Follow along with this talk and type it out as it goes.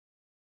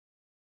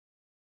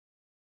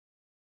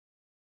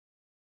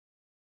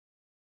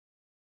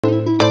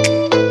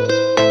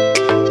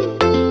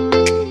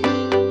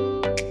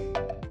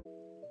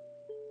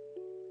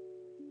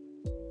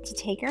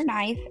take your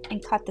knife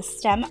and cut the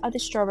stem of the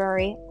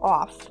strawberry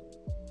off.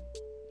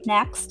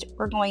 Next,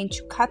 we're going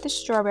to cut the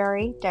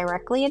strawberry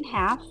directly in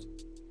half.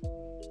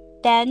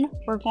 Then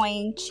we're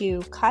going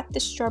to cut the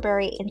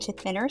strawberry into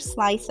thinner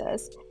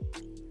slices.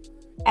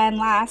 And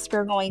last,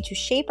 we're going to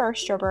shape our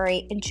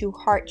strawberry into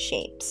heart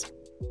shapes.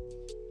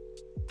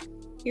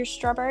 Your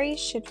strawberry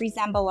should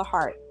resemble a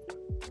heart.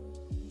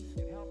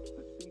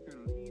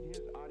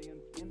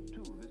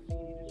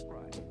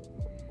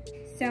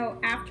 So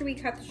after we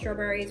cut the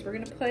strawberries, we're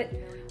going to put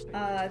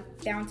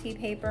bounty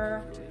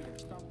paper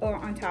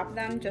on top of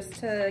them just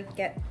to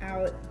get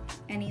out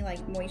any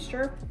like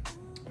moisture.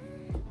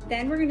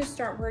 Then we're going to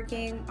start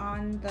working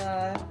on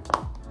the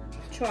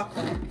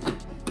chocolate.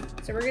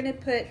 So we're going to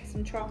put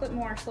some chocolate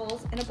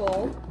morsels in a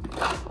bowl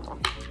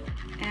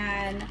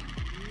and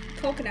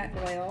coconut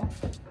oil.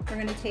 We're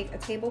going to take a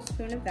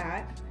tablespoon of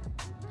that.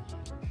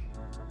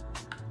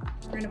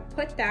 We're going to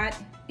put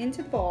that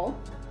into the bowl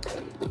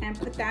and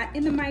put that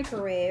in the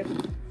microwave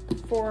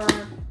for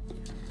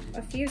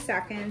a few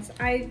seconds.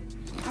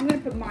 I'm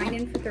going to put mine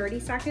in for 30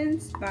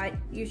 seconds, but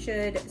you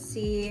should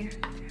see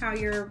how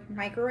your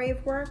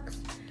microwave works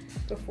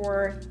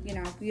before, you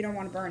don't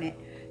want to burn it.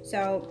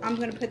 So I'm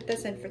going to put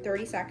this in for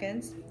 30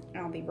 seconds and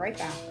I'll be right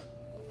back.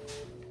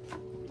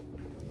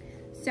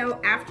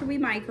 So after we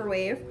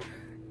microwave,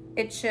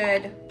 it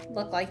should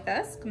look like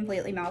this,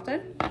 completely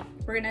melted.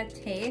 We're going to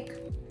take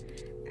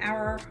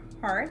our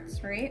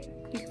hearts, right?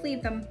 You can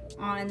leave them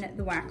on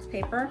the wax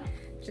paper.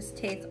 Just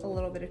take a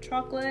little bit of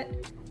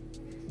chocolate,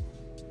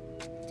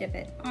 dip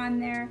it on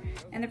there.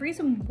 And the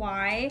reason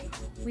why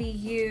we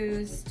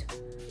used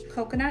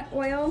coconut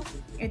oil,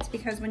 it's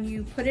because when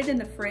you put it in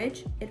the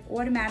fridge, it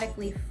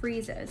automatically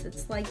freezes.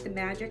 It's like the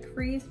magic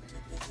freeze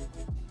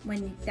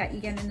that you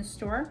get in the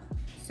store.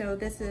 So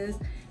this is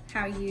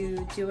how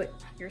you do it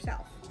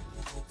yourself.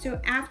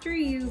 So after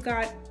you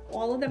got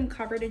all of them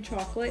covered in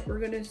chocolate, we're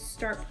going to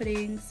start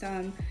putting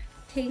some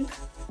pink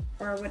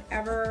or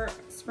whatever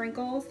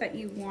sprinkles that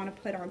you want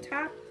to put on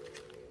top.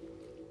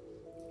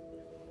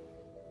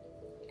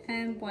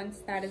 And once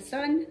that is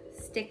done,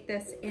 stick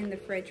this in the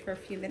fridge for a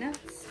few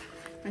minutes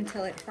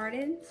until it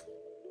hardens.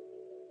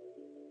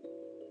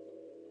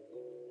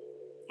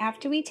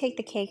 After we take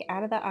the cake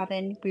out of the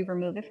oven, we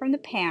remove it from the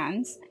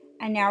pans,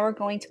 and now we're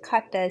going to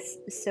cut this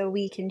so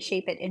we can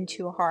shape it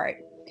into a heart.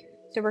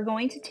 So we're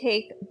going to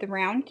take the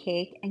round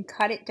cake and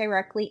cut it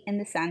directly in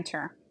the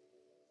center.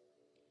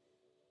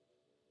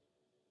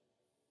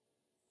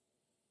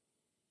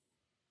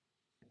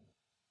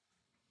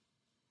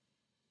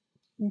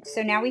 And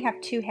so now we have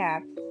two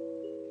halves.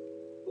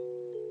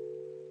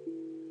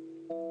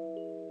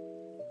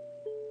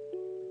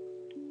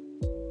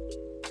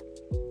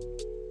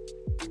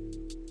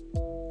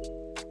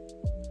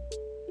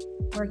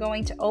 We're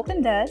going to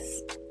open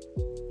this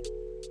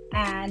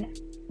and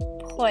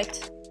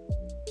put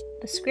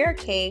the square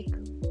cake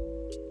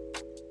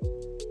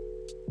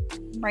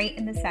right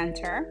in the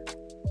center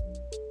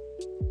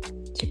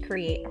to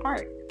create a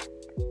heart.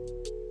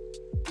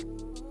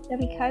 So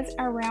because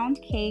our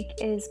round cake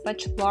is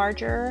much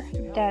larger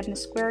than the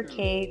square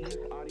cake,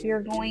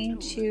 you're going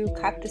to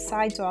cut the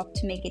sides off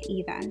to make it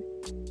even.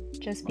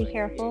 Just be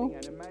careful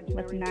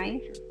with the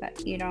knife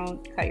that you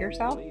don't cut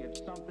yourself.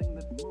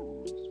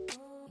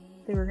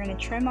 So we're going to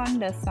trim on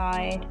this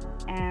side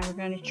and we're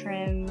going to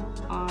trim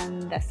on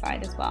this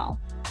side as well.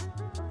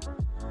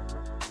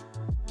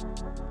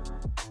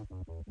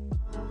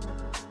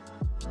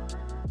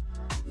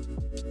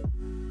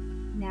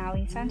 Now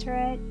we center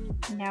it.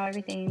 Now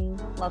everything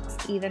looks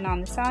even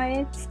on the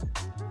sides.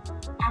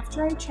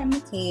 After I trimmed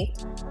the cake,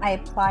 I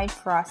applied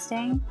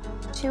frosting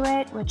to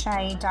it, which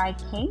I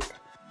dyed pink,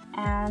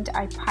 and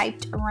I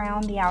piped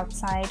around the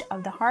outside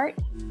of the heart.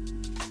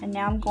 And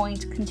now I'm going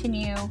to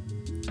continue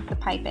the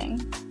piping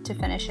to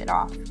finish it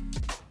off.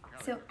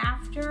 So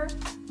after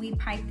we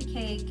piped the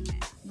cake,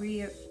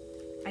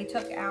 I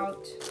took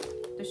out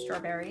the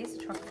strawberries,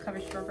 the chocolate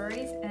covered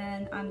strawberries,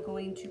 and I'm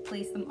going to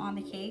place them on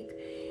the cake.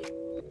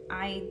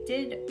 I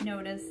did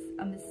notice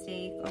a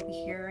mistake over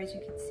here. As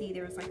you can see,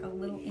 there was like a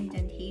little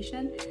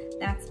indentation.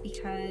 That's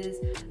because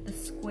the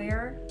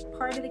square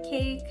part of the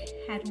cake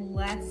had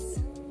less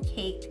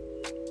cake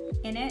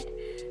in it,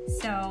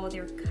 so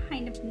they're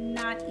kind of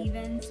not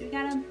even. So we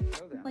gotta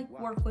like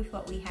work with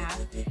what we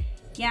have.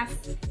 Yes,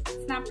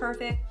 it's not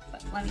perfect,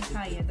 but let me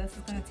tell you, this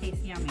is gonna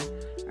taste yummy.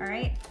 All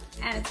right,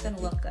 and it's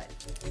gonna look good.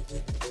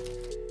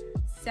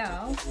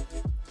 So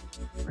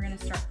we're gonna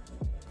start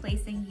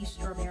placing these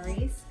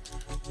strawberries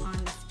on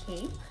this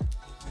cake.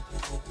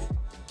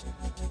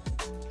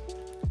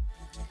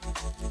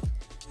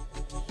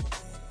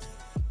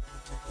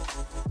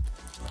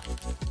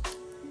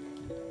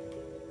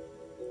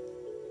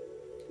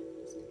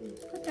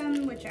 Put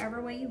them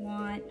whichever way you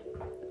want.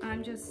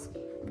 I'm just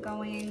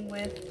going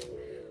with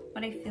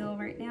what I feel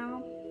right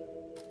now.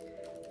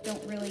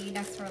 Don't really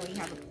necessarily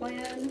have a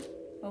plan.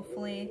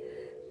 Hopefully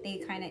they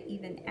kind of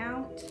even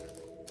out.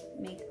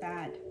 Make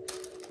that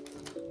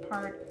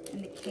part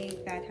in the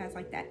cake that has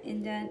like that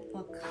indent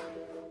look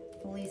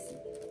at least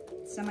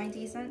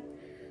semi-decent.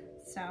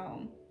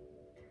 So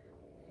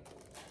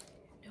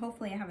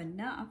hopefully I have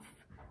enough.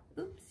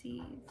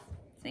 Oopsies.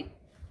 See?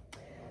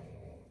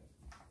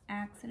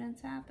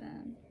 Accidents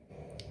happen.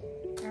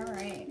 All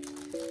right.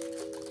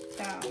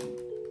 So.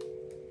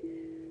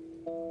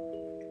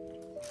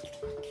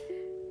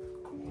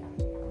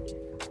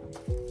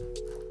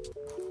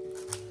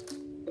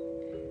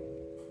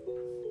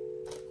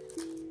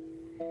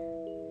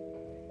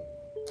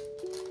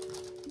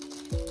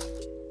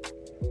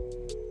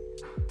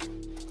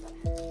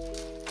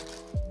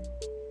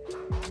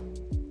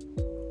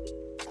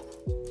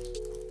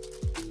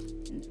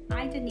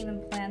 I didn't even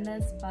plan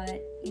this,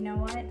 but you know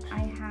what? I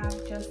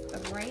have just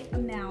the right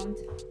amount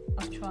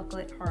of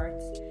chocolate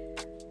hearts.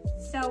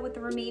 So with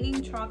the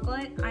remaining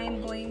chocolate, I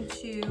am going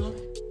to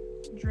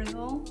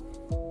drizzle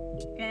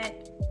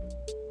it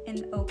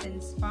in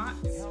open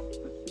spots,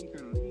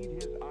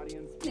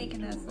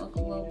 making this look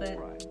a little bit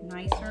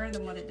nicer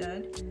than what it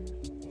did.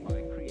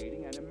 By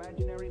creating an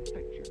imaginary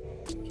picture.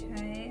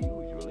 Okay.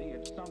 Usually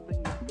it's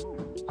something that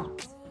moves.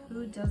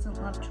 Who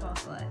doesn't love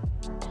chocolate?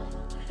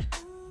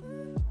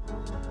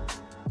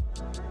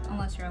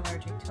 Unless you're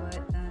allergic to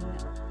it, then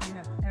you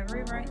have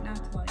every right not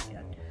to like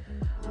it.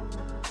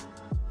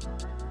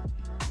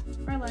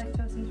 Or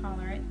lactose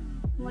intolerant,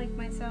 like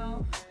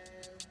myself.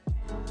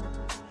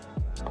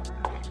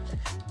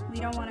 We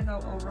don't want to go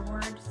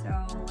overboard,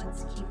 so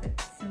let's keep it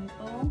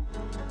simple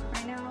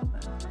right now.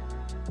 But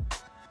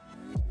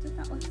does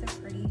that look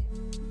so pretty?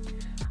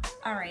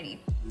 Alrighty,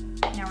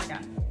 now we're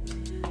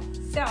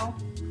done. So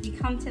we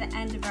come to the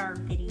end of our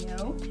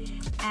video,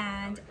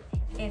 and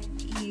if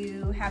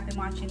you have been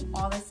watching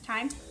all this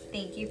time,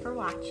 thank you for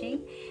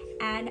watching,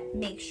 and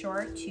make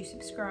sure to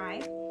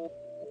subscribe,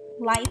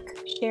 like,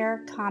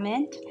 share,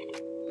 comment,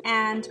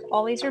 and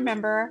always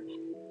remember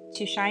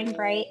to shine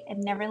bright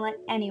and never let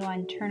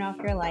anyone turn off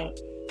your light.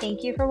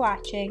 Thank you for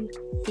watching.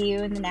 See you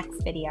in the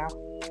next video.